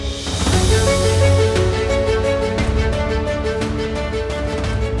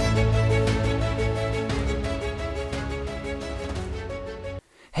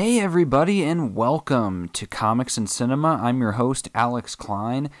everybody, and welcome to Comics and Cinema. I'm your host, Alex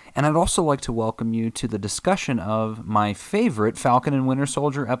Klein, and I'd also like to welcome you to the discussion of my favorite Falcon and Winter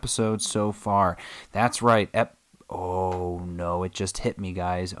Soldier episode so far. That's right. Oh, no, it just hit me,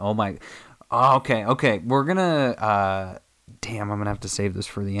 guys. Oh, my... Okay. We're gonna... Damn, I'm gonna have to save this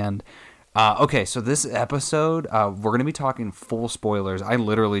for the end. Okay, so this episode, we're going to be talking full spoilers. I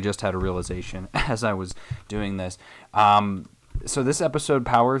literally just had a realization as I was doing this. So this episode,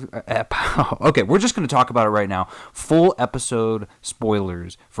 okay, we're just going to talk about it right now. Full episode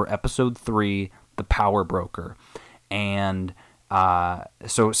spoilers for episode 3, The Power Broker. And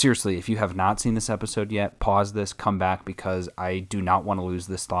so seriously, if you have not seen this episode yet, pause this, come back, because I do not want to lose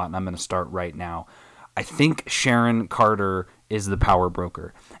this thought, and I'm going to start right now. I think Sharon Carter is the power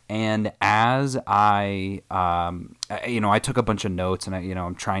broker. And as I took a bunch of notes, and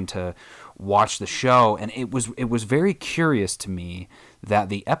I'm trying to watch the show, and it was very curious to me that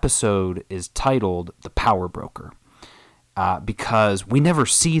the episode is titled The Power Broker, because we never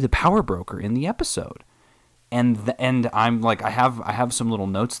see the power broker in the episode. And I'm like, I have some little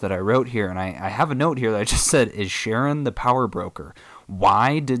notes that I wrote here, and I have a note here that I just said, is Sharon the power broker?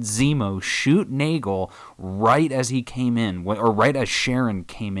 Why did Zemo shoot Nagel right as he came in, or right as Sharon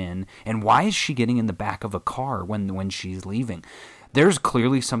came in? And why is she getting in the back of a car when she's leaving? There's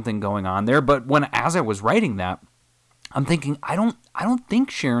clearly something going on there. But as I was writing that, I'm thinking, I don't think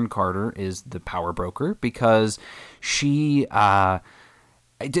Sharon Carter is the power broker, because she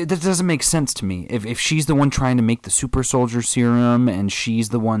that doesn't make sense to me. If she's the one trying to make the super soldier serum, and she's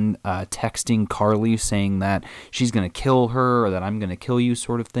the one texting Carly saying that she's going to kill her, or that I'm going to kill you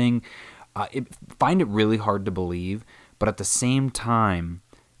sort of thing, find it really hard to believe. But at the same time,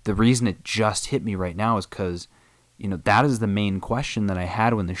 the reason it just hit me right now is because, that is the main question that I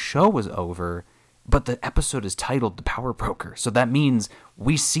had when the show was over. But the episode is titled The Power Broker. So that means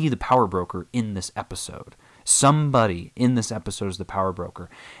we see the power broker in this episode. Somebody in this episode is the power broker.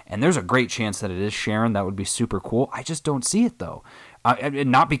 And there's a great chance that it is Sharon. That would be super cool. I just don't see it, though.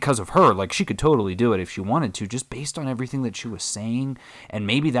 And not because of her. Like, she could totally do it if she wanted to, just based on everything that she was saying. And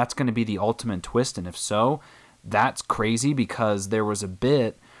maybe that's going to be the ultimate twist. And if so, that's crazy, because there was a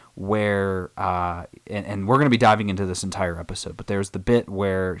bit where, and we're going to be diving into this entire episode, but there's the bit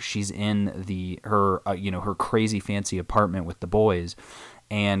where she's in her crazy fancy apartment with the boys,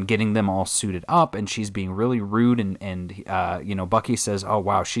 and getting them all suited up, and she's being really rude, and Bucky says, "Oh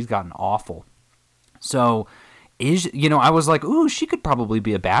wow, she's gotten awful." So I was like, ooh, she could probably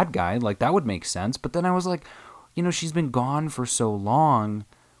be a bad guy, like that would make sense. But then I was like, she's been gone for so long.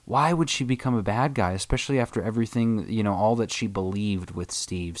 Why would she become a bad guy, especially after everything, all that she believed with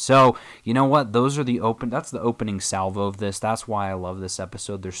Steve? So, you know what? That's the opening salvo of this. That's why I love this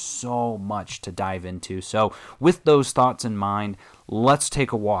episode. There's so much to dive into. So, with those thoughts in mind, let's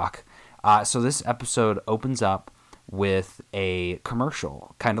take a walk. So this episode opens up with a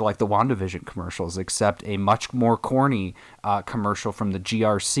commercial, kind of like the WandaVision commercials, except a much more corny commercial from the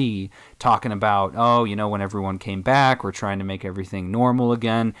GRC talking about, when everyone came back, we're trying to make everything normal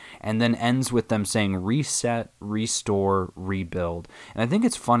again, and then ends with them saying reset, restore, rebuild. And I think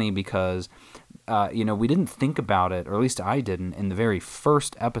it's funny because we didn't think about it, or at least I didn't, in the very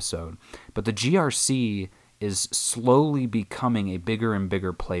first episode, but the GRC is slowly becoming a bigger and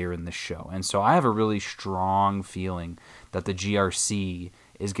bigger player in the show. And so I have a really strong feeling that the GRC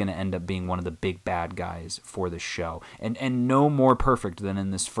is going to end up being one of the big bad guys for the show. And no more perfect than in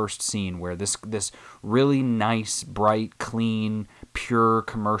this first scene, where this really nice, bright, clean, pure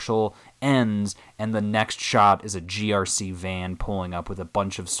commercial ends, and the next shot is a GRC van pulling up with a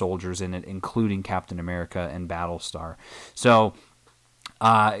bunch of soldiers in it, including Captain America and Battlestar. So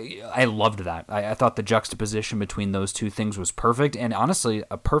I loved that. I thought the juxtaposition between those two things was perfect, and honestly,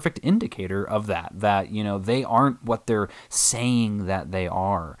 a perfect indicator of that they aren't what they're saying that they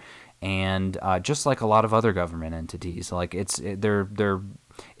are. And just like a lot of other government entities, like it's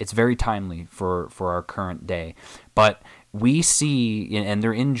very timely for our current day. But we see, and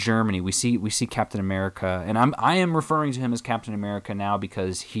they're in Germany, we see Captain America, and I am referring to him as Captain America now,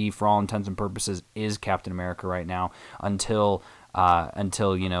 because he, for all intents and purposes, is Captain America right now, until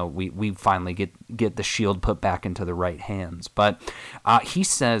we finally get the shield put back into the right hands. But he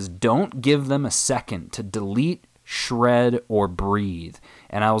says, don't give them a second to delete, shred, or breathe.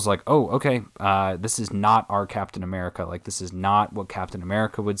 And I was like, oh, okay, this is not our Captain America. Like, this is not what Captain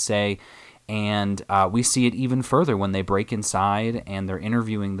America would say. And we see it even further when they break inside and they're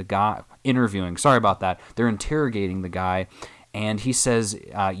interviewing the guy. Sorry about that. They're interrogating the guy. And he says,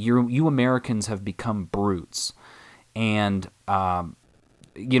 you Americans have become brutes. And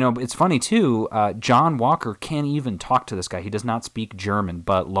it's funny too. John Walker can't even talk to this guy. He does not speak German,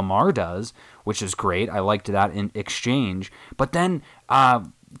 but Lamar does, which is great. I liked that in exchange. But then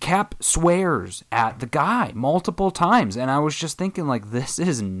Cap swears at the guy multiple times, and I was just thinking, like, this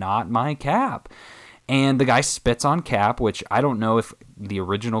is not my Cap. And the guy spits on Cap, which I don't know if the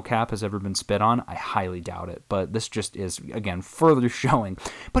original Cap has ever been spit on. I highly doubt it. But this just is, again, further showing.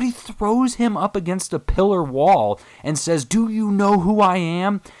 But he throws him up against a pillar wall and says, "Do you know who I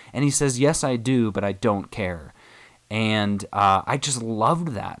am?" And he says, "Yes, I do, but I don't care." And I just loved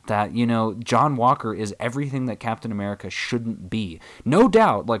that, John Walker is everything that Captain America shouldn't be. No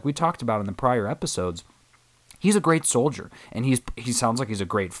doubt, like we talked about in the prior episodes, he's a great soldier, and he sounds like he's a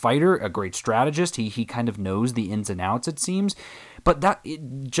great fighter, a great strategist. He kind of knows the ins and outs, it seems. But that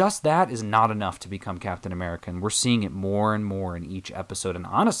is not enough to become Captain America, and we're seeing it more and more in each episode. And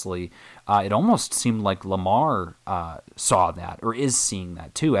honestly, it almost seemed like Lamar saw that, or is seeing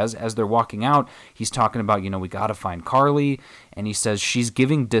that too. As they're walking out, he's talking about, we got to find Carly, and he says she's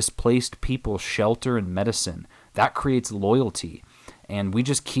giving displaced people shelter and medicine. That creates loyalty. And we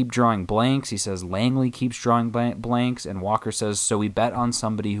just keep drawing blanks. He says Langley keeps drawing blanks, and Walker says, so we bet on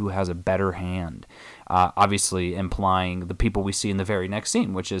somebody who has a better hand. Obviously implying the people we see in the very next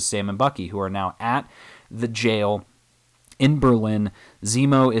scene, which is Sam and Bucky, who are now at the jail in Berlin.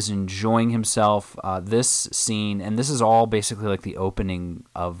 Zemo is enjoying himself. This scene, and this is all basically like the opening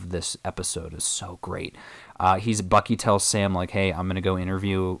of this episode, is so great. Bucky tells Sam, like, hey, I'm going to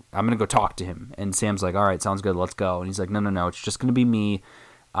go talk to him. And Sam's like, all right, sounds good, let's go. And he's like, no, it's just going to be me.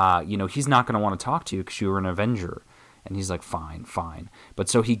 He's not going to want to talk to you because you were an Avenger. And he's like, fine. But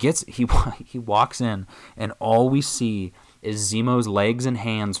so he walks in, and all we see is Zemo's legs and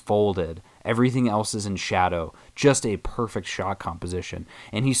hands folded. Everything else is in shadow. Just a perfect shot composition.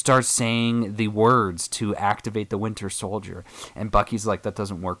 And he starts saying the words to activate the Winter Soldier. And Bucky's like, that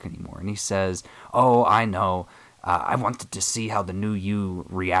doesn't work anymore. And he says, oh, I know. I wanted to see how the new you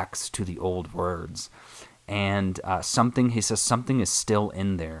reacts to the old words. And he says something is still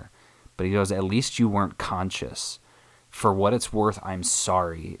in there. But he goes, at least you weren't conscious. For what it's worth, I'm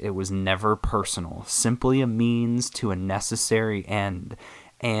sorry. It was never personal. Simply a means to a necessary end.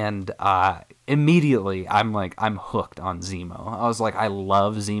 And immediately, I'm hooked on Zemo. I was like, I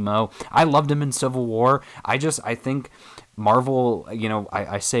love Zemo. I loved him in Civil War. I think Marvel,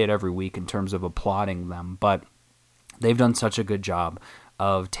 I say it every week in terms of applauding them, but they've done such a good job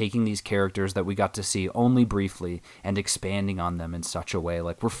of taking these characters that we got to see only briefly and expanding on them in such a way.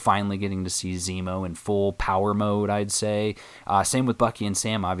 Like, we're finally getting to see Zemo in full power mode, I'd say. Same with Bucky and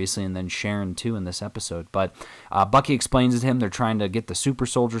Sam, obviously, and then Sharon, too, in this episode. But Bucky explains to him they're trying to get the super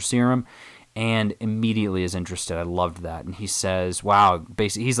soldier serum, and immediately is interested. I loved that. And he says, wow,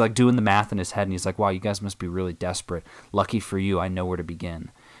 basically, he's like doing the math in his head, and he's like, wow, you guys must be really desperate. Lucky for you, I know where to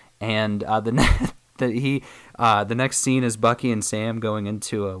begin. And the next scene is Bucky and Sam going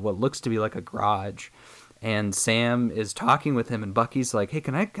into what looks to be like a garage, and Sam is talking with him, and Bucky's like, hey,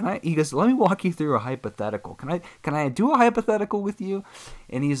 can I, he goes, let me walk you through a hypothetical. Can I do a hypothetical with you?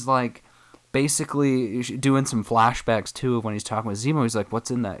 And he's like, basically doing some flashbacks too of when he's talking with Zemo. He's like, what's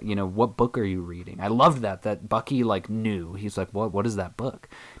in that? What book are you reading? I loved that Bucky knew. He's like, what is that book?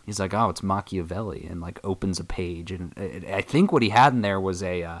 He's like, oh, it's Machiavelli, and opens a page, and I think what he had in there was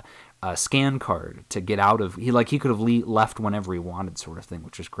a scan card to get out of. He could have left whenever he wanted, sort of thing,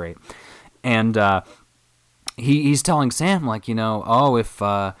 which was great. And he's telling Sam,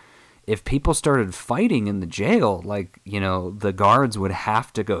 if people started fighting in the jail, the guards would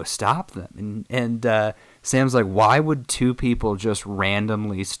have to go stop them. And Sam's like, why would two people just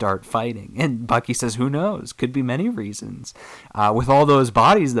randomly start fighting? And Bucky says, who knows? Could be many reasons. With all those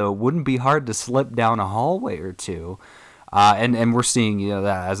bodies, though, it wouldn't be hard to slip down a hallway or two. And we're seeing,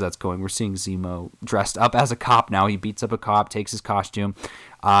 that as that's going, we're seeing Zemo dressed up as a cop now. He beats up a cop, takes his costume,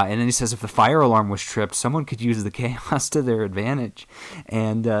 and then he says if the fire alarm was tripped, someone could use the chaos to their advantage.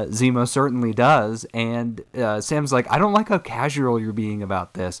 And Zemo certainly does. And Sam's like, I don't like how casual you're being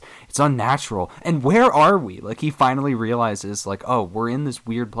about this. It's unnatural. And where are we? He finally realizes, oh, we're in this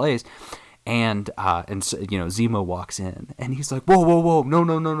weird place. And Zemo walks in, and he's like, whoa,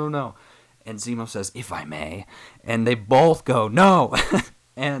 no. And Zemo says, if I may. And they both go, no.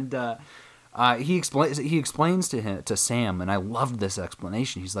 And he explains to Sam, and I loved this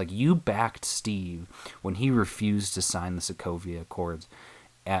explanation. He's like, you backed Steve when he refused to sign the Sokovia Accords.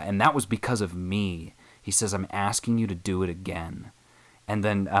 And that was because of me. He says, I'm asking you to do it again. And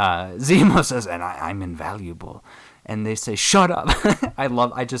then Zemo says, and I'm invaluable. And they say, shut up.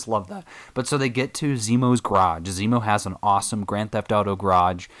 I just love that. But so they get to Zemo's garage. Zemo has an awesome Grand Theft Auto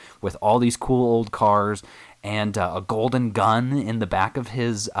garage with all these cool old cars and a golden gun in the back of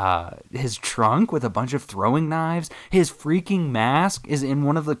his trunk with a bunch of throwing knives. His freaking mask is in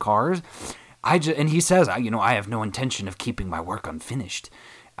one of the cars. And he says, I have no intention of keeping my work unfinished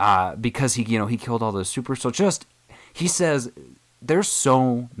because he killed all those super soldiers. He says there's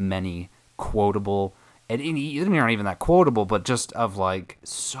so many quotable, and they're not even that quotable, but just of like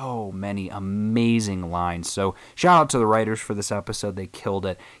so many amazing lines. So shout out to the writers for this episode. They killed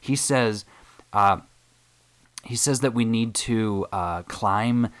it. He says that we need to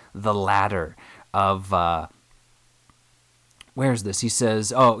climb the ladder of where's this? He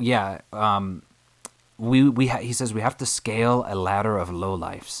says, oh yeah, he says we have to scale a ladder of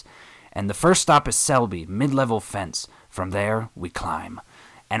lowlifes, and the first stop is Selby, mid-level fence. From there we climb.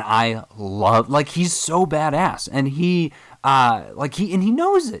 And I love, like, he's so badass, and he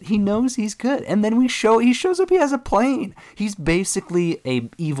knows it. He knows he's good. And then he shows up. He has a plane. He's basically a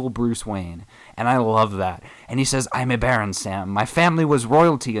evil Bruce Wayne, and I love that. And he says, "I'm a Baron, Sam. My family was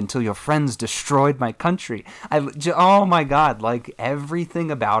royalty until your friends destroyed my country." Oh my God! Like,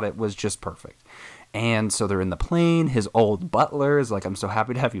 everything about it was just perfect. And so they're in the plane. His old butler is like, "I'm so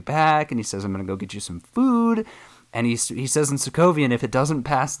happy to have you back," and he says, "I'm gonna go get you some food." And he says in Sokovian, if it doesn't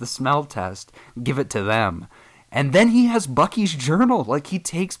pass the smell test, give it to them. And then he has Bucky's journal. Like, he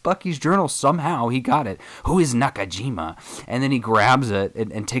takes Bucky's journal. Somehow he got it. Who is Nakajima? And then he grabs it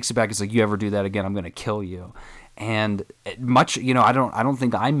and takes it back. He's like, you ever do that again, I'm going to kill you. And much, I don't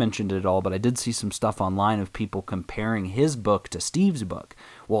think I mentioned it at all, but I did see some stuff online of people comparing his book to Steve's book.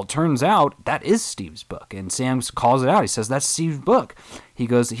 Well, it turns out that is Steve's book, and Sam calls it out. He says, that's Steve's book. He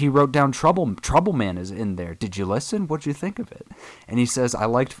goes, he wrote down Trouble Man is in there. Did you listen? What'd you think of it? And he says, I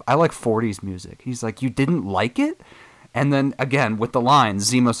like 40s music. He's like, you didn't like it? And then again, with the line,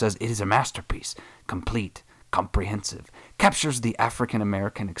 Zemo says, it is a masterpiece, complete, comprehensive, captures the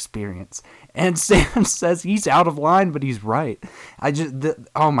African-American experience. And Sam says he's out of line, but he's right.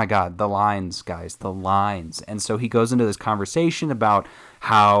 Oh my God, the lines, guys, the lines. And so he goes into this conversation about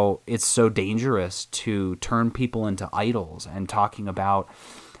how it's so dangerous to turn people into idols, and talking about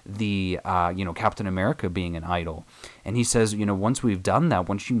the, Captain America being an idol. And he says, once we've done that,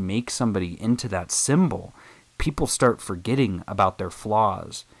 once you make somebody into that symbol, people start forgetting about their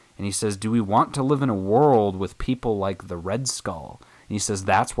flaws. And he says, do we want to live in a world with people like the Red Skull? And he says,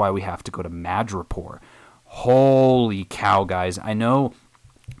 that's why we have to go to Madripoor. Holy cow, guys. I know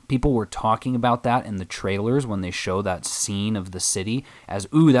people were talking about that in the trailers when they show that scene of the city as,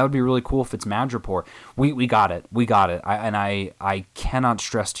 ooh, that would be really cool if it's Madripoor. We got it. We got it. I cannot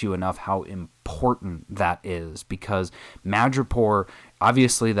stress to you enough how important that is, because Madripoor,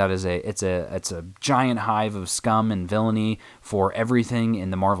 obviously, it's a giant hive of scum and villainy for everything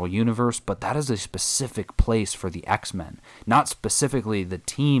in the Marvel Universe, but that is a specific place for the X-Men. Not specifically the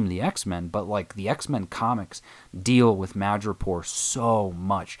team, the X-Men, but like the X-Men comics deal with Madripoor so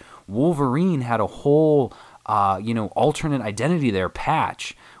much. Wolverine had a whole alternate identity there,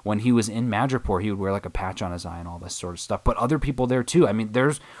 Patch. When he was in Madripoor, he would wear like a patch on his eye and all this sort of stuff. But other people there too. I mean,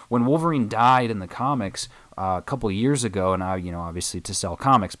 when Wolverine died in the comics a couple of years ago, and obviously to sell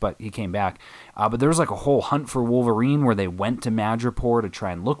comics, but he came back. But there was like a whole hunt for Wolverine where they went to Madripoor to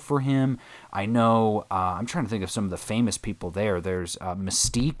try and look for him. I know. I'm trying to think of some of the famous people there. There's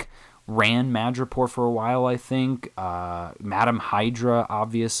Mystique ran Madripoor for a while, I think. Madam Hydra,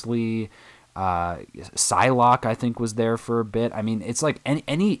 obviously. Psylocke, I think, was there for a bit. I mean, it's like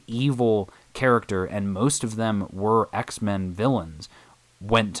any evil character, and most of them were X-Men villains,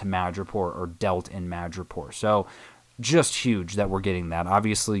 went to Madripoor or dealt in Madripoor. So just huge that we're getting that.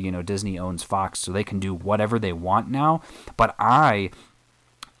 Obviously, Disney owns Fox, so they can do whatever they want now. But I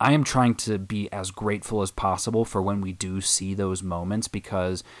am trying to be as grateful as possible for when we do see those moments,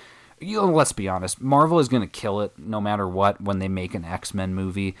 because let's be honest, Marvel is going to kill it no matter what when they make an X-Men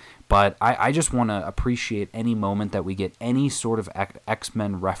movie, but I just want to appreciate any moment that we get any sort of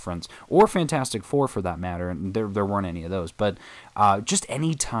X-Men reference, or Fantastic Four for that matter, and there weren't any of those, but just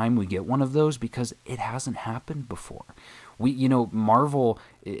any time we get one of those, because it hasn't happened before. Marvel,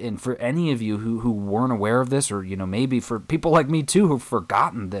 and for any of you who weren't aware of this, or, maybe for people like me too who've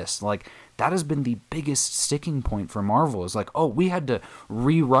forgotten this, like, that has been the biggest sticking point for Marvel, is like, oh, we had to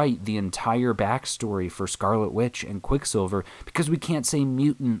rewrite the entire backstory for Scarlet Witch and Quicksilver because we can't say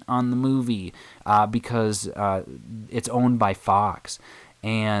mutant on the movie because it's owned by Fox.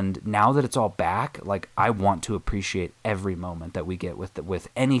 And now that it's all back, like, I want to appreciate every moment that we get with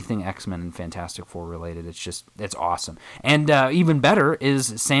anything X-Men and Fantastic Four related. It's awesome. And even better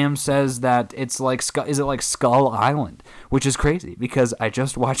is Sam says that it's like Skull Island, which is crazy because I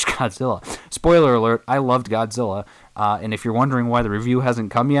just watched Godzilla. Spoiler alert, I loved Godzilla. And if you're wondering why the review hasn't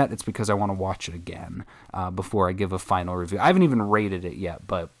come yet, it's because I want to watch it again before I give a final review. I haven't even rated it yet,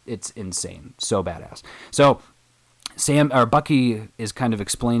 but it's insane. So badass. So Bucky is kind of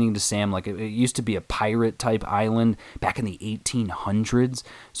explaining to Sam, like, it used to be a pirate type island back in the 1800s.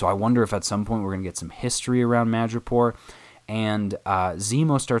 So I wonder if at some point we're going to get some history around Madripoor. And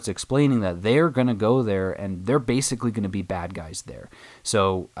Zemo starts explaining that they're going to go there and they're basically going to be bad guys there.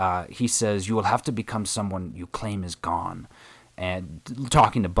 So he says, you will have to become someone you claim is gone. And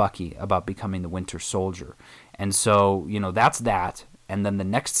talking to Bucky about becoming the Winter Soldier. And so, that's that. And then the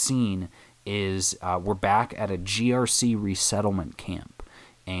next scene is we're back at a GRC resettlement camp,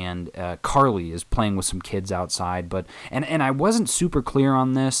 and Carly is playing with some kids outside. But and I wasn't super clear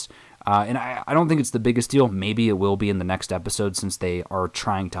on this, and I don't think it's the biggest deal. Maybe it will be in the next episode since they are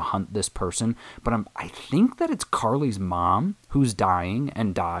trying to hunt this person. But I think that it's Carly's mom who's dying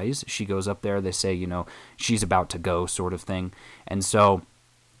and dies. She goes up there. They say, she's about to go, sort of thing, and so.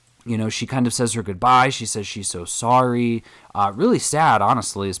 She kind of says her goodbye. She says she's so sorry. Really sad,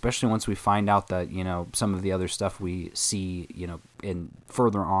 honestly, especially once we find out that, some of the other stuff we see, in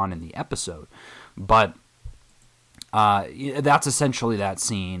further on in the episode. But that's essentially that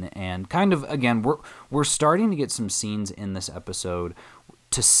scene. And kind of, again, we're starting to get some scenes in this episode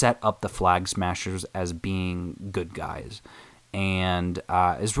to set up the Flag Smashers as being good guys. And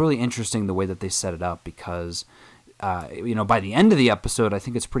it's really interesting the way that they set it up because... by the end of the episode, I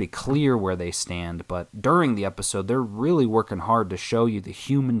think it's pretty clear where they stand. But during the episode, they're really working hard to show you the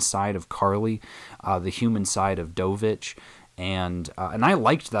human side of Carly, the human side of Dovich, and I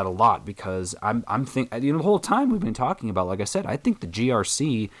liked that a lot because I'm thinking, the whole time we've been talking about, like I said, I think the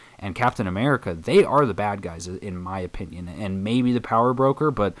GRC and Captain America, they are the bad guys in my opinion, and maybe the Power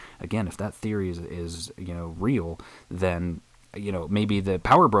Broker. But again, if that theory is real, then maybe the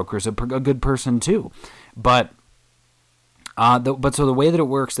Power Broker is a good person too, but. So the way that it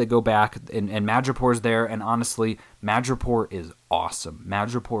works, they go back, and Madripoor's there, and honestly, Madripoor is awesome.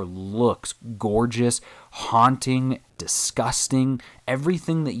 Madripoor looks gorgeous, haunting, disgusting,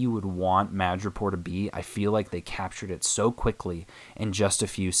 everything that you would want Madripoor to be. I feel like they captured it so quickly in just a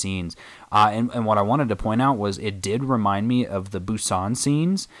few scenes. And what I wanted to point out was it did remind me of the Busan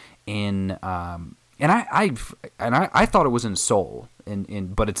scenes in... And I thought it was in Seoul,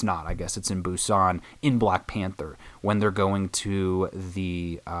 but it's not. I guess it's in Busan in Black Panther when they're going to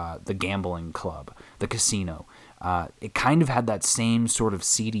the gambling club, the casino. It kind of had that same sort of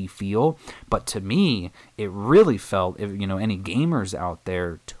seedy feel, but to me, it really felt. Any gamers out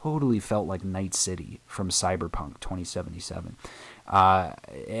there totally felt like Night City from Cyberpunk 2077,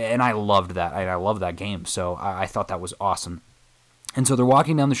 and I loved that. I love that game, so I thought that was awesome. And so they're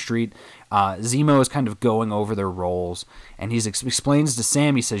walking down the street. Zemo is kind of going over their roles, and he explains to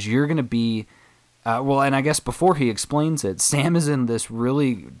Sam, he says, you're going to be... and I guess before he explains it, Sam is in this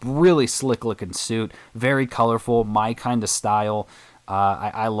really, really slick-looking suit, very colorful, my kind of style.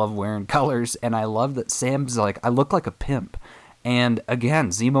 I love wearing colors, and I love that Sam's like, I look like a pimp. And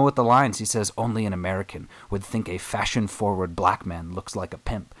again, Zemo with the lines, he says, only an American would think a fashion-forward black man looks like a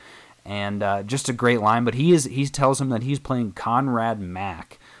pimp. And just a great line, but he tells him that he's playing Conrad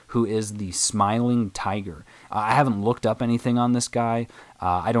Mack, who is the Smiling Tiger. I haven't looked up anything on this guy.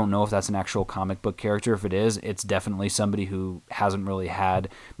 I don't know if that's an actual comic book character. If it is, it's definitely somebody who hasn't really had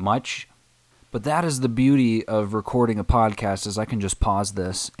much. But that is the beauty of recording a podcast, is I can just pause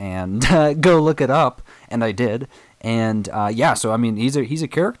this and go look it up, and I did. And so I mean, he's a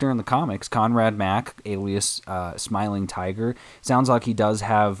character in the comics, Conrad Mack, alias Smiling Tiger. Sounds like he does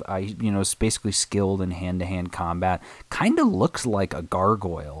have, is basically skilled in hand-to-hand combat. Kind of looks like a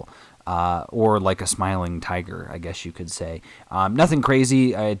gargoyle. Or like a smiling tiger, I guess you could say. Nothing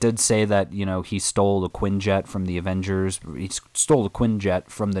crazy. It did say that, he stole the Quinjet from the Avengers. He stole the Quinjet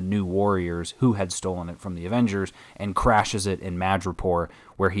from the New Warriors, who had stolen it from the Avengers, and crashes it in Madripoor,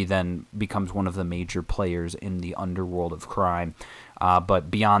 where he then becomes one of the major players in the underworld of crime.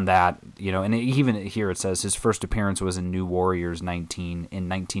 But beyond that, and even here it says his first appearance was in New Warriors 19 in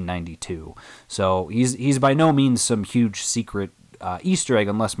 1992. So he's by no means some huge secret Easter egg,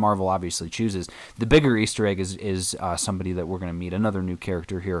 unless Marvel obviously chooses. The bigger Easter egg is somebody that we're going to meet, another new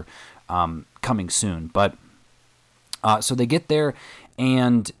character here coming soon. But so they get there,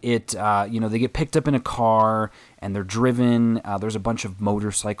 and they get picked up in a car, and they're driven. There's a bunch of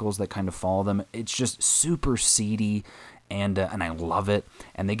motorcycles that kind of follow them. It's just super seedy. and I love it.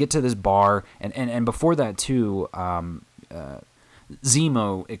 And they get to this bar, and before that too,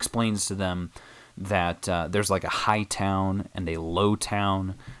 Zemo explains to them that there's like a high town and a low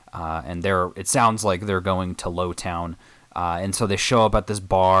town, and it sounds like they're going to low town. And so they show up at this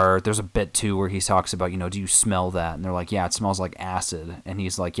bar. There's a bit too where he talks about, do you smell that? And they're like, yeah, it smells like acid. And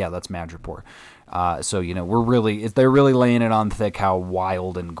he's like, yeah, that's Madripoor. So they're really laying it on thick how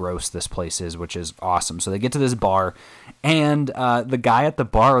wild and gross this place is, which is awesome. So they get to this bar, and the guy at the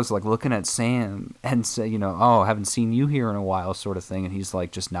bar was like looking at Sam and say, oh, haven't seen you here in a while, sort of thing. And he's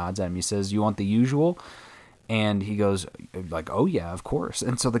like, just nods at him. He says, you want the usual? And he goes like, oh yeah, of course.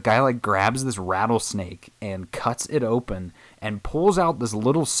 And so the guy like grabs this rattlesnake and cuts it open and pulls out this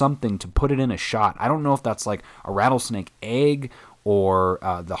little something to put it in a shot. I don't know if that's like a rattlesnake egg or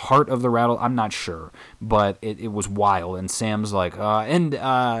the heart of the rattle. I'm not sure, but it was wild. And Sam's like,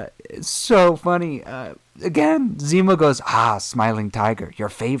 it's so funny. Again, Zemo goes, smiling tiger, your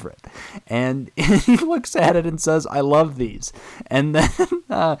favorite. And he looks at it and says, I love these. And then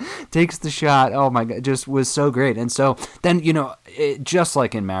takes the shot. Oh my God, it just was so great. And so then, just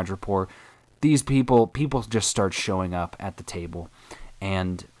like in Madripoor, these people just start showing up at the table.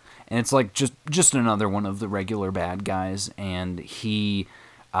 And it's like just another one of the regular bad guys. And he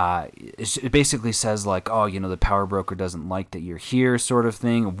it basically says like, oh, the power broker doesn't like that you're here, sort of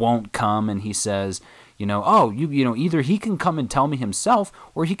thing, won't come. And he says, either he can come and tell me himself,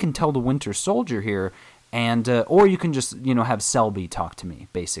 or he can tell the Winter Soldier here, and or you can just have Selby talk to me,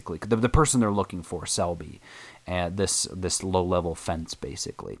 basically, the person they're looking for, Selby, this low level fence,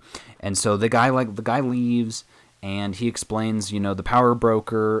 basically. And so the guy leaves. And he explains, the power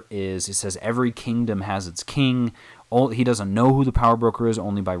broker he says every kingdom has its king. He doesn't know who the power broker is,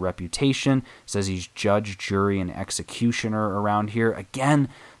 only by reputation. Says he's judge, jury, and executioner around here. Again,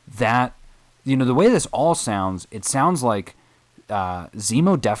 that, the way this all sounds, it sounds like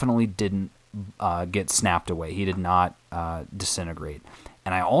Zemo definitely didn't get snapped away. He did not disintegrate.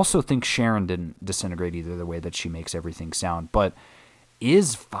 And I also think Sharon didn't disintegrate either, the way that she makes everything sound. But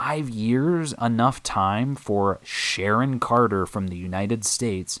is 5 years enough time for Sharon Carter from the United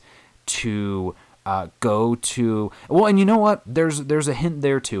States to go to... Well, and you know what? There's a hint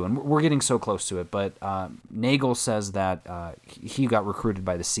there too, and we're getting so close to it, but Nagel says that he got recruited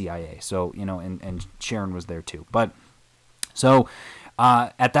by the CIA, so, and Sharon was there too. But, so,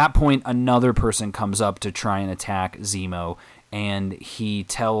 at that point, another person comes up to try and attack Zemo, and he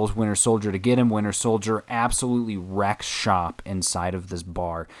tells Winter Soldier to get him. Winter Soldier absolutely wrecks shop inside of this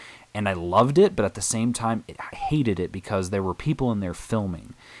bar. And I loved it, but at the same time, I hated it because there were people in there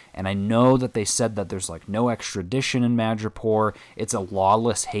filming. And I know that they said that there's like no extradition in Madripoor. It's a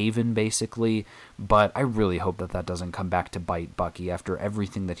lawless haven, basically. But I really hope that doesn't come back to bite Bucky after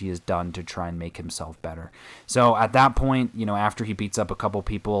everything that he has done to try and make himself better. So at that point, after he beats up a couple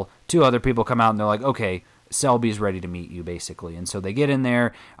people, 2 other people come out and they're like, okay, Selby's ready to meet you, basically. And so they get in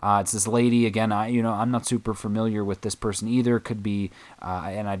there. It's this lady. Again, I'm not super familiar with this person either. Could be,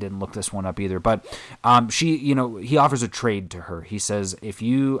 and I didn't look this one up either. But he offers a trade to her. He says,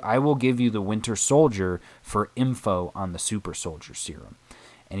 I will give you the Winter Soldier for info on the Super Soldier Serum.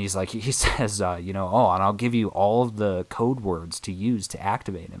 And he says, and I'll give you all of the code words to use to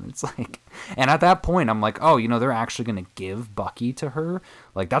activate him. It's like, and at that point, I'm like, oh, they're actually going to give Bucky to her?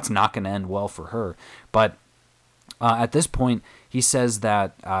 Like, that's not going to end well for her. But at this point, he says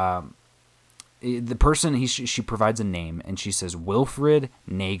that the person, she provides a name, and she says Wilfred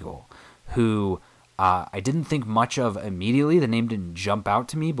Nagel, who I didn't think much of immediately. The name didn't jump out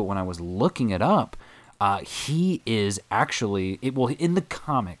to me, but when I was looking it up, he is actually, in the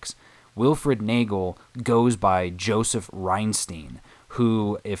comics, Wilfred Nagel goes by Joseph Reinstein,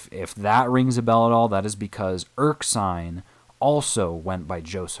 who, if that rings a bell at all, that is because Erskine also went by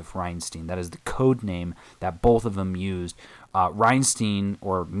Joseph Reinstein. That is the code name that both of them used. Reinstein,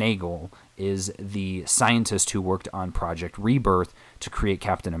 or Nagel, is the scientist who worked on Project Rebirth to create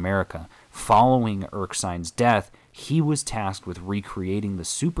Captain America. Following Erskine's death, he was tasked with recreating the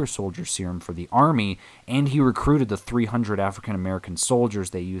Super Soldier Serum for the Army, and he recruited the 300 African-American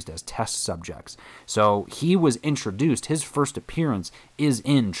soldiers they used as test subjects. So he was introduced. His first appearance is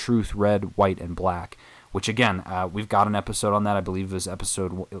in Truth, Red, White, and Black, which, again, we've got an episode on that. I believe it's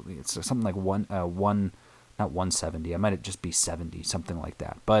something like not 170. I might just be 70, something like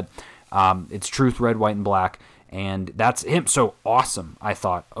that. But it's Truth, Red, White, and Black. And that's him. So awesome. I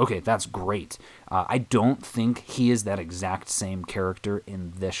thought, okay, that's great. I don't think he is that exact same character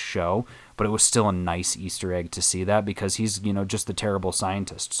in this show, but it was still a nice Easter egg to see that, because he's, just the terrible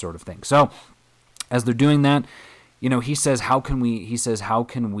scientist sort of thing. So as they're doing that, he says, how can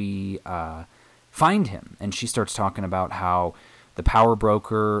we find him. And she starts talking about how the power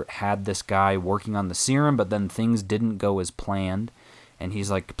broker had this guy working on the serum, but then things didn't go as planned. And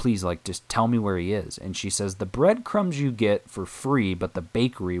he's like, please, like, just tell me where he is. And she says, the breadcrumbs you get for free, but the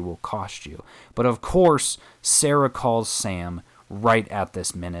bakery will cost you. But of course, Sarah calls Sam right at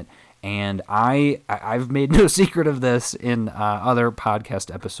this minute. And I've made no secret of this in other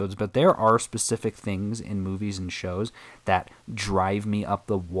podcast episodes, but there are specific things in movies and shows that drive me up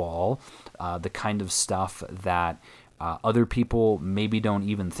the wall, the kind of stuff that other people maybe don't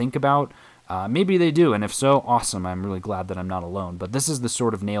even think about. Maybe they do, and if so, awesome. I'm really glad that I'm not alone. But this is the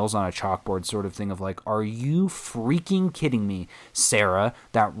sort of nails on a chalkboard sort of thing of like, are you freaking kidding me, Sarah,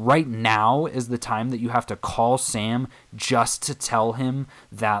 that right now is the time that you have to call Sam just to tell him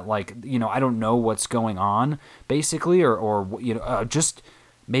that, like, you know, I don't know what's going on, basically, or you know, just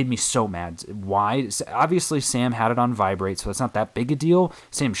made me so mad. Why? Obviously, Sam had it on vibrate, so it's not that big a deal.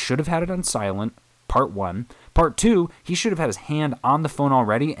 Sam should have had it on silent, part one. Part 2, he should have had his hand on the phone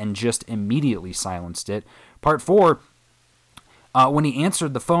already and just immediately silenced it. Part 4, when he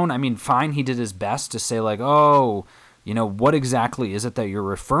answered the phone, I mean, fine, he did his best to say, like, oh, you know, what exactly is it that you're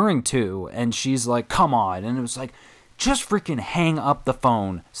referring to? And she's like, come on. And it was like, just freaking hang up the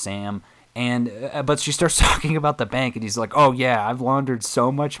phone, Sam. And but she starts talking about the bank, and he's like, oh, yeah, I've laundered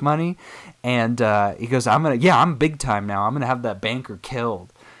so much money. And he goes, I'm big time now. I'm going to have that banker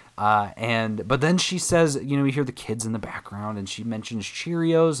killed. But then she says, you know, you hear the kids in the background, and she mentions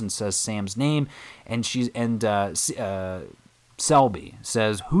Cheerios and says Sam's name, and Selby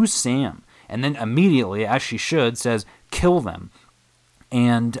says, who's Sam? And then immediately, as she should, says, kill them.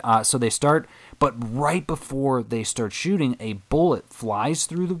 And so they start, but right before they start shooting, a bullet flies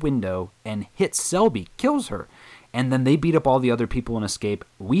through the window and hits Selby, kills her. And then they beat up all the other people and escape.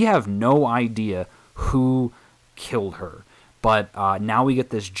 We have no idea who killed her. But now we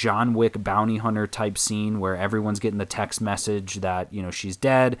get this John Wick bounty hunter type scene where everyone's getting the text message that, you know, she's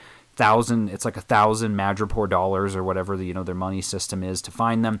dead. It's like 1,000 Madripoor dollars or whatever the, you know, their money system is to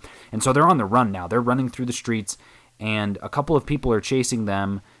find them. And so they're on the run now. They're running through the streets, and a couple of people are chasing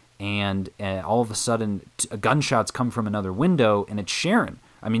them. And all of a sudden, gunshots come from another window, and it's Sharon.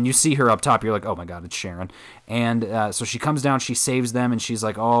 I mean, you see her up top, you're like, oh my God, it's Sharon. And so she comes down, she saves them, and she's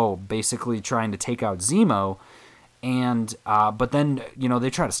like, oh, basically trying to take out Zemo. And, but then, you know,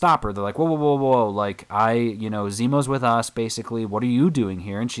 they try to stop her. They're like, whoa, like, Zemo's with us, basically. What are you doing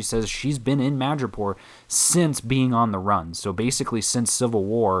here? And she says she's been in Madripoor since being on the run. So basically since Civil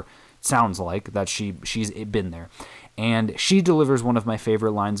War, sounds like, that she's been there. And she delivers one of my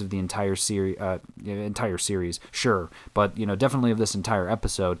favorite lines of the entire series, sure, but, you know, definitely of this entire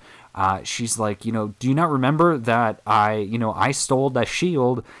episode. She's like, you know, do you not remember that I stole that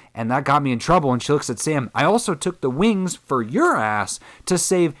shield and that got me in trouble? And she looks at Sam. I also took the wings for your ass to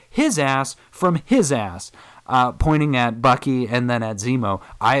save his ass from his ass. Pointing at Bucky and then at Zemo.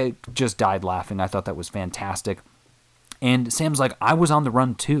 I just died laughing. I thought that was fantastic. And Sam's like, I was on the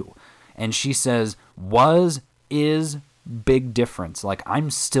run too. And she says, is big difference. Like, I'm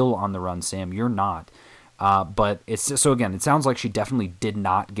still on the run, Sam. You're not. But it's so again, it sounds like she definitely did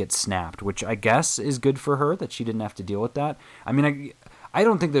not get snapped, which I guess is good for her that she didn't have to deal with that. I mean, I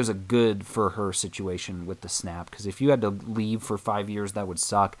don't think there's a good for her situation with the snap, because if you had to leave for 5 years, that would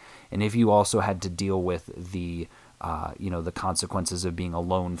suck. And if you also had to deal with the the consequences of being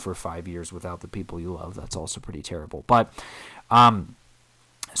alone for 5 years without the people you love, that's also pretty terrible. But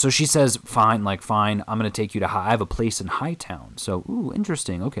so she says, fine, I'm going to take you to I have a place in Hightown. So, ooh,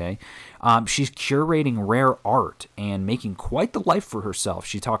 interesting, okay. She's curating rare art and making quite the life for herself.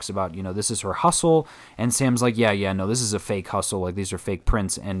 She talks about, you know, this is her hustle. And Sam's like, yeah, no, this is a fake hustle. Like, these are fake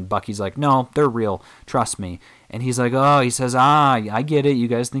prints. And Bucky's like, no, they're real. Trust me. And he's like, he says, I get it. You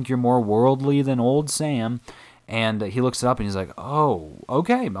guys think you're more worldly than old Sam. And he looks it up and he's like, oh,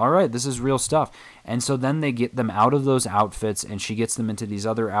 okay, all right, this is real stuff. And so then they get them out of those outfits, and she gets them into these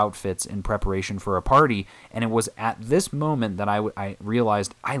other outfits in preparation for a party. And it was at this moment that I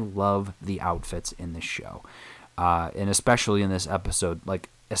realized I love the outfits in this show. And especially in this episode, like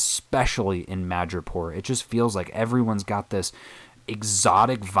especially in Madripoor. It just feels like everyone's got this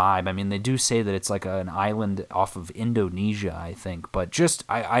exotic vibe. I mean, they do say that it's like an island off of Indonesia, I think, but just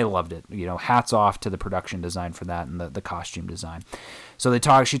I loved it. You know, hats off to the production design for that and the costume design. So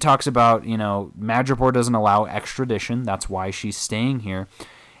she talks about, you know, Madripoor doesn't allow extradition. That's why she's staying here.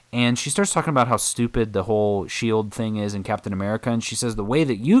 And she starts talking about how stupid the whole shield thing is in Captain America. And she says, the way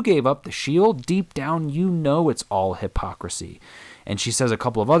that you gave up the shield, deep down, you know it's all hypocrisy. And she says a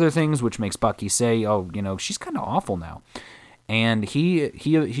couple of other things, which makes Bucky say, oh, you know, she's kind of awful now. And he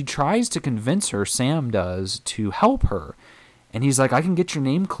tries to convince her, Sam does, to help her. And he's like, I can get your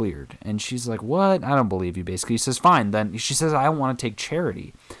name cleared. And she's like, what? I don't believe you, basically. He says, fine. Then she says, I want to take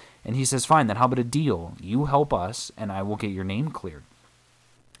charity. And he says, fine, then how about a deal? You help us, and I will get your name cleared.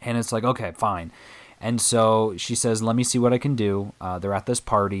 And it's like, okay, fine. And so she says, let me see what I can do. They're at this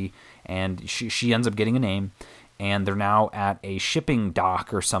party, and she ends up getting a name. And they're now at a shipping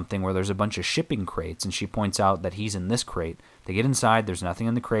dock or something where there's a bunch of shipping crates. And she points out that he's in this crate. They get inside. There's nothing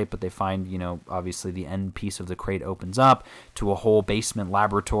in the crate, but they find, obviously the end piece of the crate opens up to a whole basement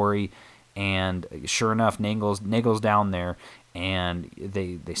laboratory. And sure enough, Nagel's down there. And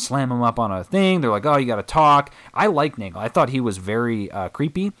they slam him up on a thing. They're like, oh, you got to talk. I like Nagel. I thought he was very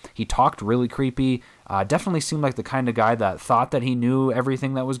creepy. He talked really creepy. Definitely seemed like the kind of guy that thought that he knew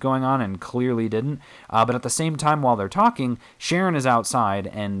everything that was going on and clearly didn't. But at the same time, while they're talking, Sharon is outside,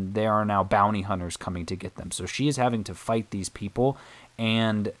 and there are now bounty hunters coming to get them. So she is having to fight these people.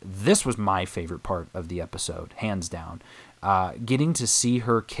 And this was my favorite part of the episode, hands down. Getting to see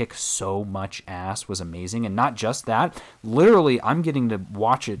her kick so much ass was amazing. And not just that, literally I'm getting to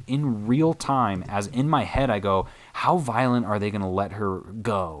watch it in real time, as in my head I go, how violent are they going to let her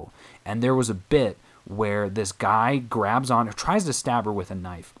go? And there was a bit where this guy grabs on her, tries to stab her with a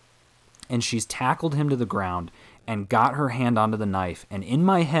knife, and she's tackled him to the ground and got her hand onto the knife. And in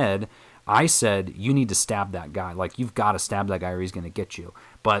my head, I said, you need to stab that guy. Like, you've got to stab that guy or he's going to get you.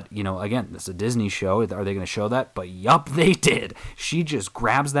 But, again, this is a Disney show. Are they going to show that? But yup, they did. She just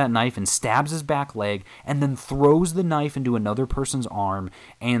grabs that knife and stabs his back leg and then throws the knife into another person's arm.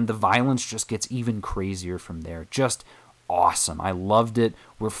 And the violence just gets even crazier from there. Just awesome. I loved it.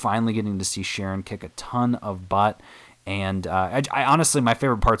 We're finally getting to see Sharon kick a ton of butt. And I honestly, my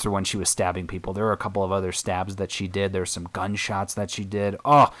favorite parts are when she was stabbing people. There were a couple of other stabs that she did. There were some gunshots that she did.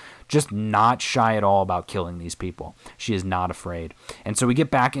 Oh, just not shy at all about killing these people. She is not afraid. And so we get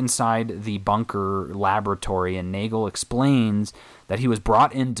back inside the bunker laboratory, and Nagel explains that he was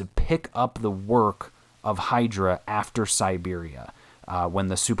brought in to pick up the work of Hydra after Siberia, when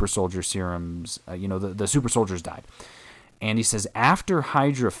the super soldier serums, the super soldiers died. And he says after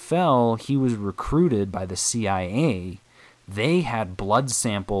Hydra fell, he was recruited by the CIA. They had blood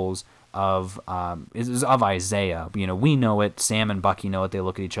samples of Isaiah. We know it. Sam and Bucky know it. They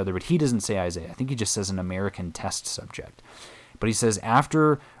look at each other, but he doesn't say Isaiah. I think he just says an American test subject. But he says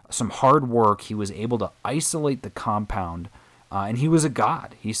after some hard work, he was able to isolate the compound, and he was a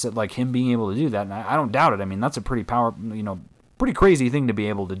god. He said, like, him being able to do that, and I don't doubt it. I mean, that's a pretty pretty crazy thing to be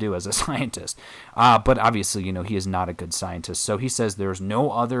able to do as a scientist. But obviously, he is not a good scientist. So he says there's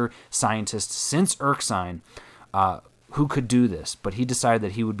no other scientist since Erskine who could do this, but he decided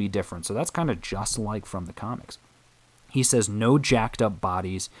that he would be different. So that's kind of just like from the comics. He says no jacked up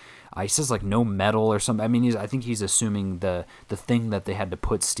bodies. He says like no metal or something. I mean, I think he's assuming the thing that they had to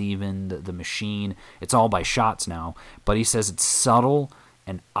put Steve in, the machine. It's all by shots now. But he says it's subtle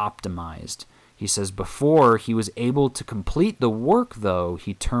and optimized. He says before he was able to complete the work, though,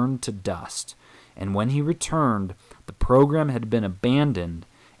 he turned to dust. And when he returned, the program had been abandoned,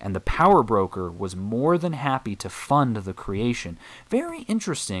 and the power broker was more than happy to fund the creation. Very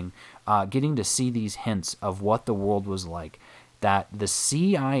interesting getting to see these hints of what the world was like. That the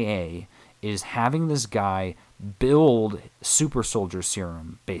CIA is having this guy build super soldier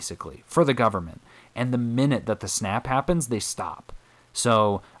serum, basically, for the government. And the minute that the snap happens, they stop.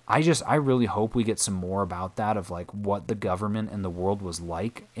 So I really hope we get some more about that, of like what the government and the world was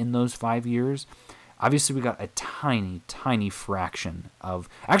like in those 5 years. Obviously, we got a tiny, tiny fraction of...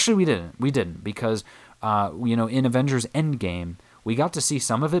 Actually, we didn't because, in Avengers Endgame, we got to see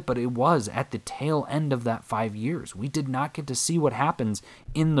some of it, but it was at the tail end of that 5 years. We did not get to see what happens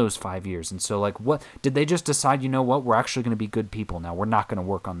in those 5 years. And so, like, what... Did they just decide, we're actually going to be good people now. We're not going to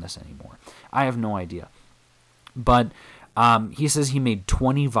work on this anymore. I have no idea. But... he says he made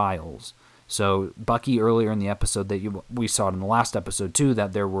 20 vials. So Bucky earlier in the episode that we saw it in the last episode too,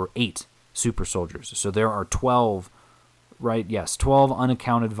 that there were 8 super soldiers. So there are 12, right? Yes, 12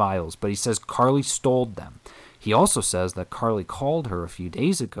 unaccounted vials. But he says Carly stole them. He also says that Carly called her a few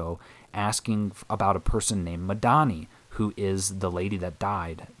days ago asking about a person named Madani, who is the lady that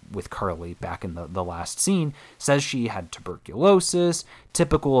died with Carly back in the last scene. Says she had tuberculosis,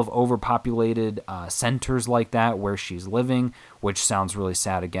 typical of overpopulated centers like that where she's living, which sounds really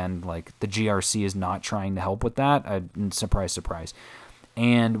sad. Again, like the GRC is not trying to help with that. Surprise, surprise.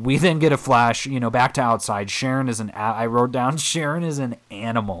 And we then get a flash, back to outside. Sharon is I wrote down, Sharon is an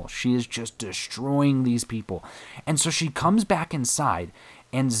animal. She is just destroying these people. And so she comes back inside,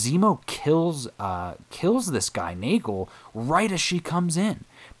 and Zemo kills this guy, Nagel, right as she comes in.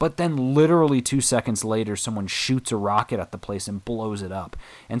 But then literally 2 seconds later, someone shoots a rocket at the place and blows it up.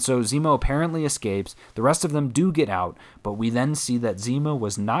 And so Zemo apparently escapes. The rest of them do get out, but we then see that Zemo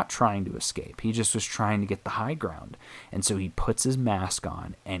was not trying to escape. He just was trying to get the high ground. And so he puts his mask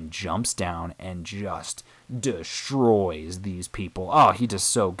on and jumps down and just destroys these people. Oh, he does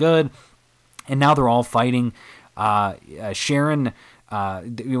so good. And now they're all fighting. Sharon,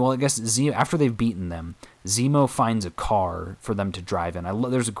 well, I guess after they've beaten them, Zemo finds a car for them to drive in.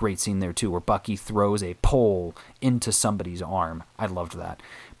 There's a great scene there, too, where Bucky throws a pole into somebody's arm. I loved that.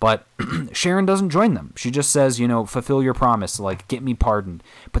 But Sharon doesn't join them. She just says, fulfill your promise, like, get me pardoned.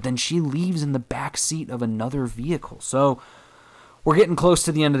 But then she leaves in the back seat of another vehicle. So we're getting close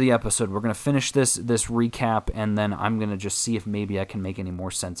to the end of the episode. We're going to finish this recap, and then I'm going to just see if maybe I can make any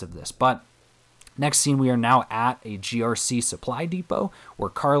more sense of this. But next scene, we are now at a GRC supply depot where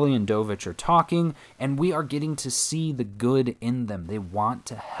Karli and Dovich are talking, and we are getting to see the good in them. They want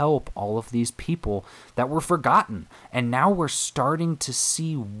to help all of these people that were forgotten, and now we're starting to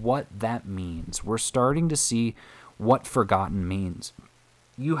see what that means. We're starting to see what forgotten means.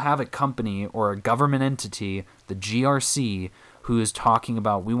 You have a company or a government entity, the GRC, who is talking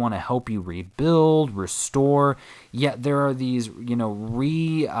about, we want to help you rebuild, restore, yet there are these,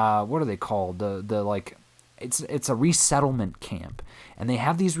 what are they called? It's a resettlement camp. And they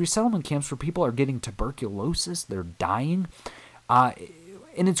have these resettlement camps where people are getting tuberculosis, they're dying. And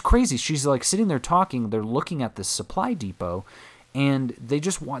it's crazy. She's like sitting there talking, they're looking at this supply depot, and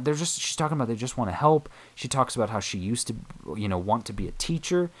she's talking about they just want to help. She talks about how she used to, want to be a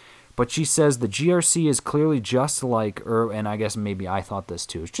teacher. But she says the GRC is clearly just like, and I guess maybe I thought this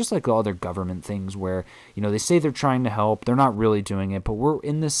too, it's just like all other government things where, they say they're trying to help, they're not really doing it, but we're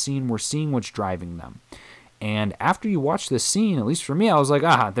in this scene, we're seeing what's driving them. And after you watch this scene, at least for me, I was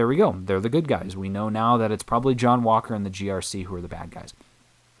like, there we go, they're the good guys. We know now that it's probably John Walker and the GRC who are the bad guys.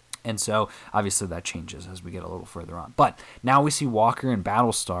 And so, obviously, that changes as we get a little further on. But now we see Walker and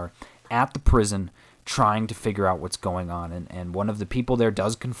Battlestar at the prison trying to figure out what's going on. And one of the people there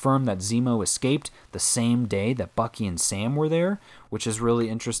does confirm that Zemo escaped the same day that Bucky and Sam were there, which is really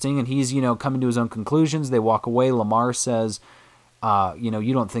interesting. And he's, coming to his own conclusions. They walk away. Lamar says,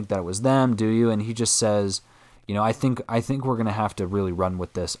 you don't think that it was them, do you? And he just says, I think we're going to have to really run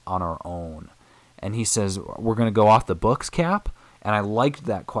with this on our own. And he says, we're going to go off the books, Cap? And I liked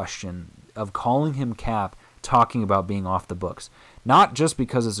that question of calling him Cap, talking about being off the books. Not just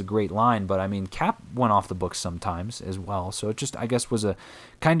because it's a great line, but I mean, Cap went off the books sometimes as well. So it just, I guess, was a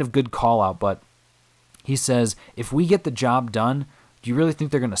kind of good call out. But he says, if we get the job done, do you really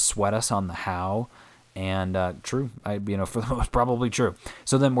think they're going to sweat us on the how? And true, for the most, probably true.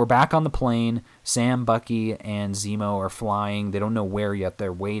 So then we're back on the plane. Sam, Bucky, and Zemo are flying. They don't know where yet.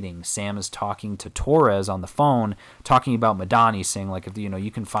 They're waiting. Sam is talking to Torres on the phone, talking about Madani, saying like, if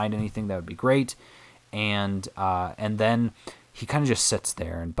you can find anything, that would be great. And then he kind of just sits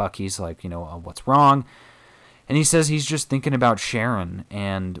there, and Bucky's like, what's wrong? And he says he's just thinking about Sharon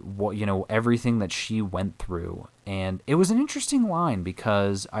and what, everything that she went through. And it was an interesting line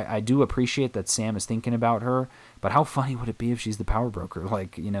because I do appreciate that Sam is thinking about her, but how funny would it be if she's the power broker?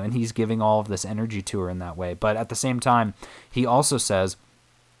 Like, and he's giving all of this energy to her in that way. But at the same time, he also says,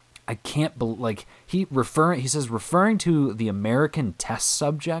 I can't believe, he says, referring to the American test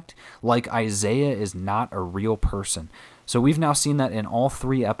subject, like Isaiah is not a real person. So we've now seen that in all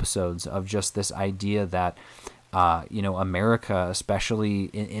 3 episodes of just this idea that, America, especially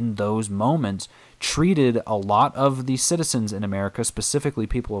in those moments, treated a lot of the citizens in America, specifically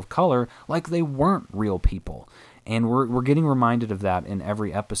people of color, like they weren't real people. And we're getting reminded of that in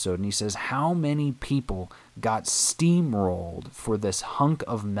every episode. And he says, how many people got steamrolled for this hunk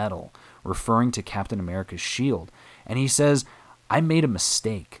of metal, referring to Captain America's shield? And he says, I made a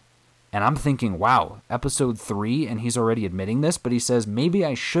mistake. And I'm thinking, wow, episode 3, and he's already admitting this, but he says, maybe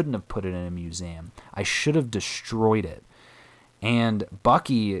I shouldn't have put it in a museum. I should have destroyed it. And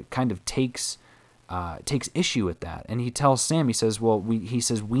Bucky kind of takes issue with that. And he tells Sam, he says,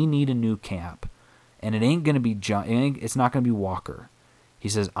 we need a new Cap. And it ain't going to be it's not going to be Walker. He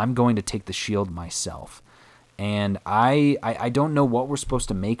says, I'm going to take the shield myself. And I don't know what we're supposed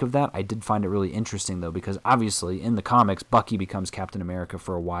to make of that. I did find it really interesting, though, because obviously in the comics, Bucky becomes Captain America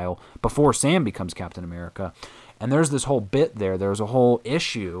for a while before Sam becomes Captain America. And there's this whole bit there. There's a whole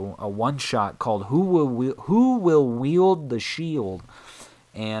issue, a one-shot called Who Will Wield the Shield?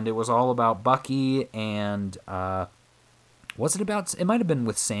 And it was all about Bucky and... what's it about? It might have been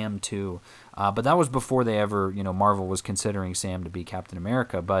with Sam, too. But that was before they ever, Marvel was considering Sam to be Captain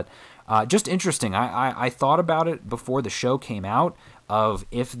America. But just interesting. I thought about it before the show came out of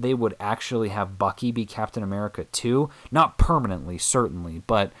if they would actually have Bucky be Captain America too. Not permanently, certainly,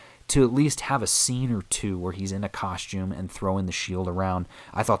 but to at least have a scene or two where he's in a costume and throwing the shield around.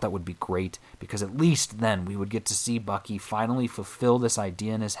 I thought that would be great, because at least then we would get to see Bucky finally fulfill this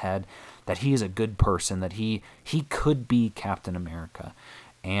idea in his head that he is a good person, that he could be Captain America.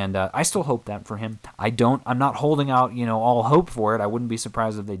 And I still hope that for him. I'm not holding out, all hope for it. I wouldn't be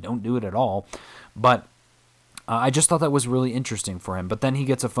surprised if they don't do it at all. But I just thought that was really interesting for him. But then he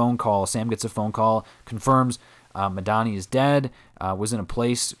gets a phone call. Sam gets a phone call, confirms Madani is dead, was in a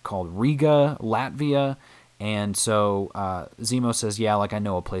place called Riga, Latvia. And so Zemo says, yeah, I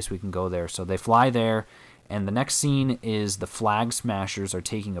know a place we can go there. So they fly there. And the next scene is the Flag Smashers are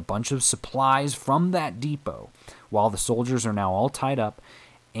taking a bunch of supplies from that depot while the soldiers are now all tied up.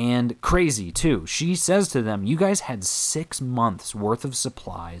 And crazy, too. She says to them, you guys had 6 months worth of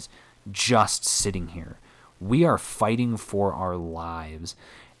supplies just sitting here. We are fighting for our lives.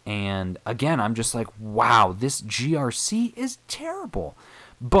 And again, I'm just like, wow, this GRC is terrible.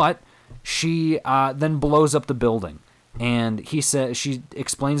 But she then blows up the building. And she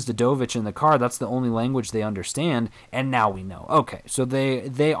explains to Dovich in the car that's the only language they understand, and now we know. Okay, so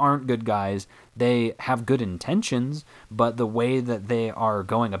they aren't good guys. They have good intentions, but the way that they are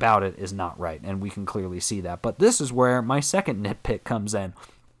going about it is not right, and we can clearly see that. But this is where my second nitpick comes in.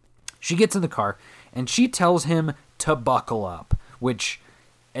 She gets in the car, and she tells him to buckle up,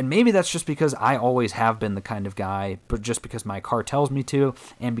 and maybe that's just because I always have been the kind of guy, but just because my car tells me to,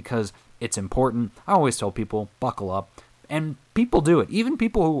 and because it's important, I always tell people, buckle up. And people do it. Even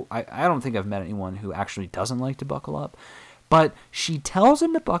people who, I don't think I've met anyone who actually doesn't like to buckle up. But she tells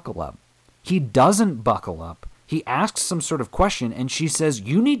him to buckle up. He doesn't buckle up. He asks some sort of question, and she says,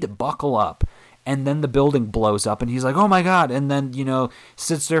 you need to buckle up. And then the building blows up, and he's like, oh my God. And then,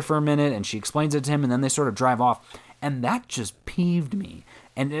 sits there for a minute, and she explains it to him, and then they sort of drive off. And that just peeved me.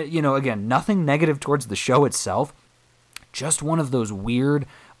 And, again, nothing negative towards the show itself. Just one of those weird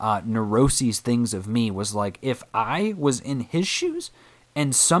neuroses things of me was like, if I was in his shoes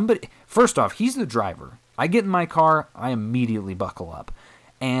and somebody, first off, he's the driver. I get in my car, I immediately buckle up.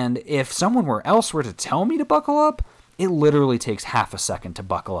 And if someone else were to tell me to buckle up, it literally takes half a second to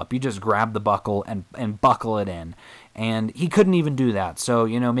buckle up. You just grab the buckle and buckle it in. And he couldn't even do that. So,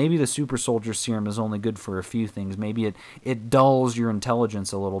 maybe the super soldier serum is only good for a few things. Maybe it dulls your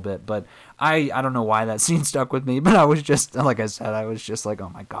intelligence a little bit. But I don't know why that scene stuck with me. But I was just, like I said, I was just like, oh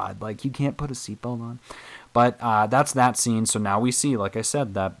my God, you can't put a seatbelt on. But that's that scene. So now we see, like I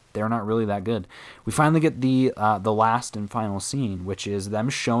said, that they're not really that good. We finally get the last and final scene, which is them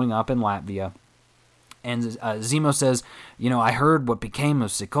showing up in Latvia. And Zemo says, I heard what became of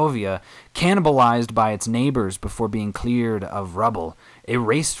Sokovia, cannibalized by its neighbors before being cleared of rubble,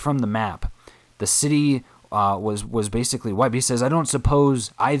 erased from the map. The city was basically wiped. He says, I don't suppose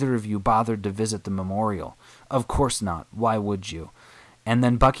either of you bothered to visit the memorial. Of course not. Why would you? And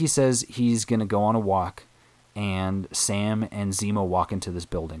then Bucky says he's going to go on a walk, and Sam and Zemo walk into this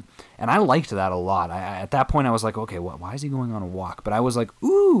building. And I liked that a lot. At that point, I was like, okay, why is he going on a walk? But I was like,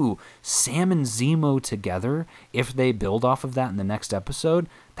 ooh, Sam and Zemo together, if they build off of that in the next episode,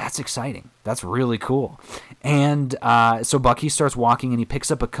 that's exciting. That's really cool. And so Bucky starts walking, and he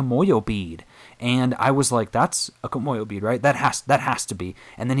picks up a Kimoyo bead. And I was like, that's a Kimoyo bead, right? That has to be.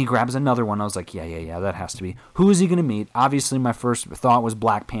 And then he grabs another one. I was like, yeah, that has to be. Who is he going to meet? Obviously, my first thought was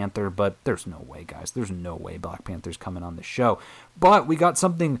Black Panther, but there's no way, guys. There's no way Black Panther's coming on the show. But we got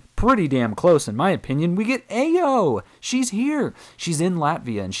something pretty damn close, in my opinion. We get Ayo. She's here. She's in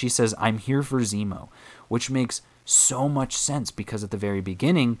Latvia, and she says, I'm here for Zemo, which makes so much sense because at the very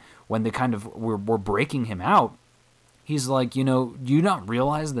beginning, when they kind of were breaking him out, he's like, you not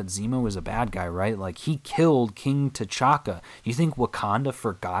realize that Zemo is a bad guy, right? He killed King T'Chaka. You think Wakanda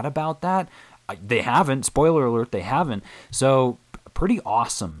forgot about that? They haven't. Spoiler alert, they haven't. So pretty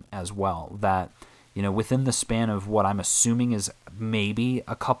awesome as well that, within the span of what I'm assuming is maybe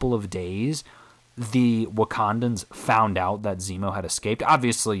a couple of days, the Wakandans found out that Zemo had escaped.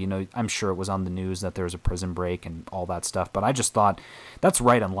 Obviously, I'm sure it was on the news that there was a prison break and all that stuff, but I just thought that's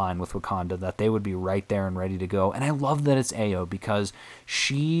right in line with Wakanda, that they would be right there and ready to go. And I love that it's Ayo because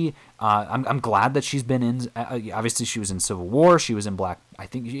she, I'm glad that she's been in, obviously she was in Civil War, she was in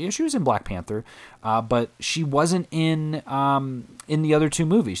she was in Black Panther, but she wasn't in the other two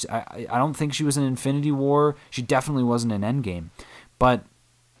movies. I don't think she was in Infinity War. She definitely wasn't in Endgame, but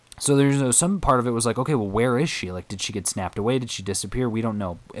So there's some part of it was like, okay, well, where is she? Like, did she get snapped away? Did she disappear? We don't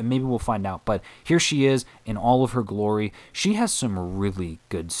know. And maybe we'll find out. But here she is in all of her glory. She has some really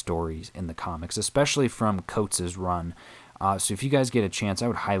good stories in the comics, especially from Coates' run. So if you guys get a chance, I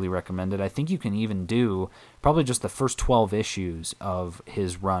would highly recommend it. I think you can even do probably just the first 12 issues of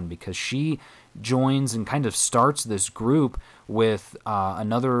his run, because she joins and kind of starts this group with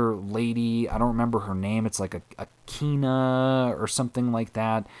another lady. I don't remember her name. It's like a Kina or something like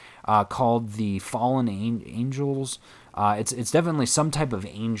that, called the Fallen Angels. It's definitely some type of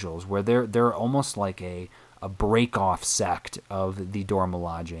angels where they're almost like a break-off sect of the Dora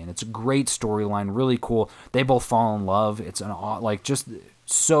Milaje, and it's a great storyline, really cool. They both fall in love. It's just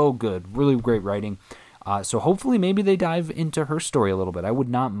so good, really great writing. So hopefully maybe they dive into her story a little bit. I would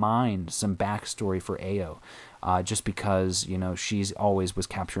not mind some backstory for Ayo, just because she's always was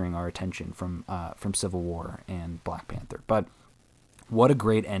capturing our attention from Civil War and Black Panther. But what a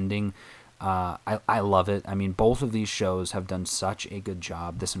great ending. I love it. I mean, both of these shows have done such a good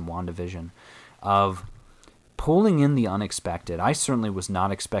job, this and WandaVision, of pulling in the unexpected. I certainly was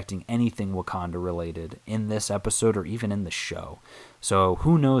not expecting anything Wakanda related in this episode or even in the show. So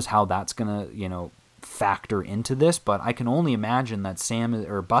who knows how that's going to, factor into this, but I can only imagine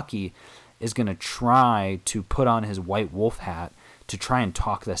that Bucky is going to try to put on his white wolf hat to try and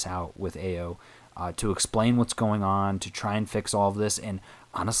talk this out with Ayo, to explain what's going on, to try and fix all of this. And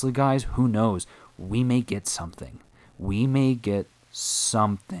honestly, guys, who knows? We may get something. We may get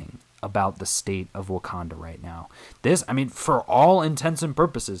something about the state of Wakanda right now. For all intents and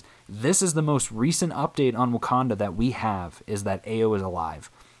purposes, this is the most recent update on Wakanda that we have, is that Ayo is alive.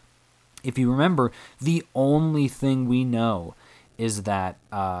 If you remember, the only thing we know is that,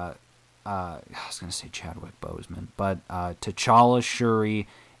 I was going to say Chadwick Boseman, but T'Challa, Shuri,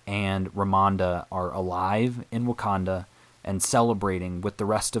 and Ramonda are alive in Wakanda and celebrating with the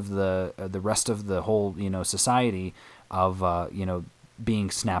rest of the whole society of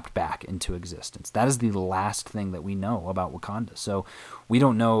being snapped back into existence. That is the last thing that we know about Wakanda. So we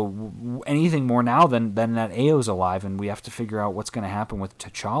don't know anything more now than that Ayo's alive, and we have to figure out what's going to happen with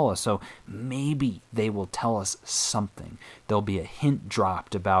T'Challa. So maybe they will tell us something. There'll be a hint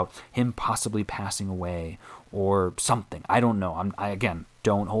dropped about him possibly passing away or something. I don't know. Again,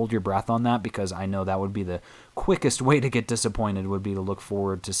 don't hold your breath on that, because I know that would be the quickest way to get disappointed, would be to look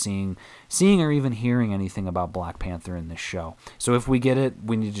forward to seeing or even hearing anything about Black Panther in this show. So if we get it,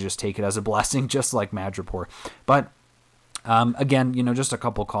 we need to just take it as a blessing, just like Madripoor. But again, just a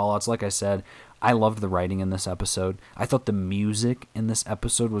couple call-outs. Like I said, I loved the writing in this episode. I thought the music in this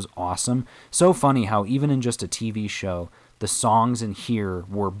episode was awesome. So funny how even in just a TV show, the songs in here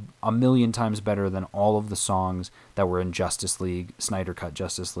were a million times better than all of the songs that were in Justice League, Snyder Cut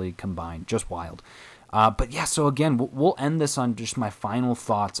Justice League combined. Just wild. But yeah, so again, we'll end this on just my final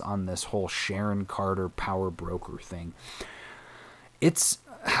thoughts on this whole Sharon Carter power broker thing.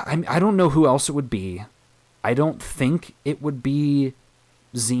 I don't know who else it would be. I don't think it would be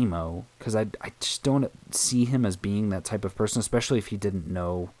Zemo, because I just don't see him as being that type of person, especially if he didn't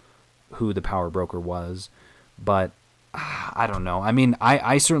know who the power broker was. But I don't know. I mean,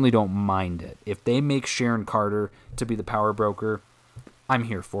 I certainly don't mind it. If they make Sharon Carter to be the power broker, I'm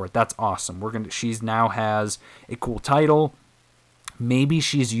here for it. That's awesome. She's now has a cool title. Maybe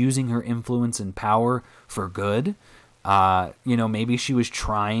she's using her influence and power for good. Maybe she was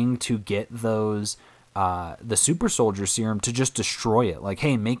trying to get those the super soldier serum to just destroy it. Like,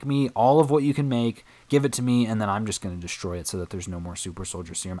 hey, make me all of what you can make, give it to me, and then I'm just going to destroy it so that there's no more super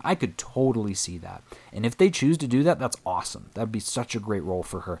soldier serum. I could totally see that. And if they choose to do that, that's awesome. That'd be such a great role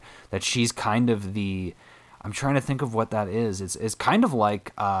for her. That she's kind of I'm trying to think of what that is. It's kind of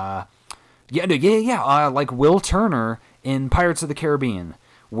like, like Will Turner in Pirates of the Caribbean,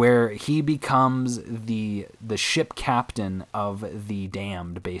 where he becomes the ship captain of the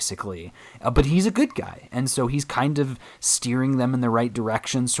damned, basically. But he's a good guy, and so he's kind of steering them in the right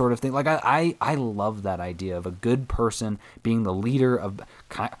direction, sort of thing. Like, I love that idea of a good person being the leader of,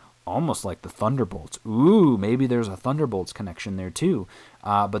 almost like the Thunderbolts. Ooh, maybe there's a Thunderbolts connection there too.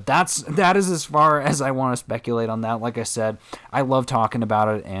 But that is as far as I want to speculate on that. Like I said, I love talking about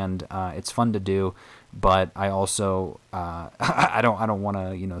it, and it's fun to do. But I also I don't want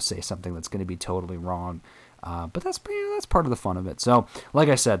to say something that's going to be totally wrong. But that's part of the fun of it. So, like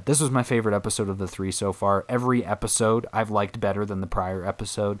I said, this was my favorite episode of the 3 so far. Every episode I've liked better than the prior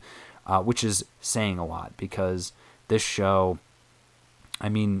episode, which is saying a lot, because this show, I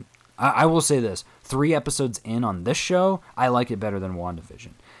mean, I will say this: 3 episodes in on this show, I like it better than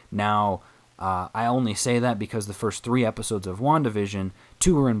WandaVision. Now, I only say that because the first 3 episodes of WandaVision,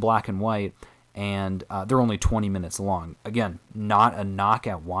 2 were in black and white, and they're only 20 minutes long. Again, not a knock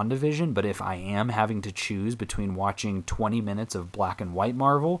at WandaVision, but if I am having to choose between watching 20 minutes of black and white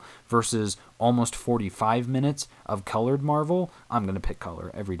Marvel versus almost 45 minutes of colored Marvel, I'm going to pick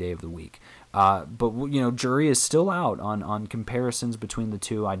color every day of the week. But, jury is still out on comparisons between the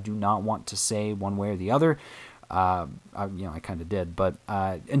two. I do not want to say one way or the other. I kind of did, but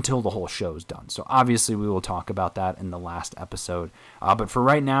until the whole show is done. So obviously we will talk about that in the last episode. But for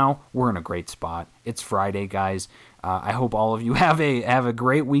right now, we're in a great spot. It's Friday, guys. I hope all of you have a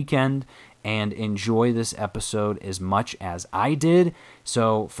great weekend and enjoy this episode as much as I did.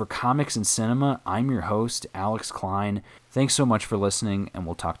 So for Comics and Cinema, I'm your host, Alex Klein. Thanks so much for listening, and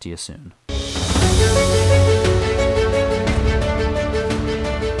we'll talk to you soon.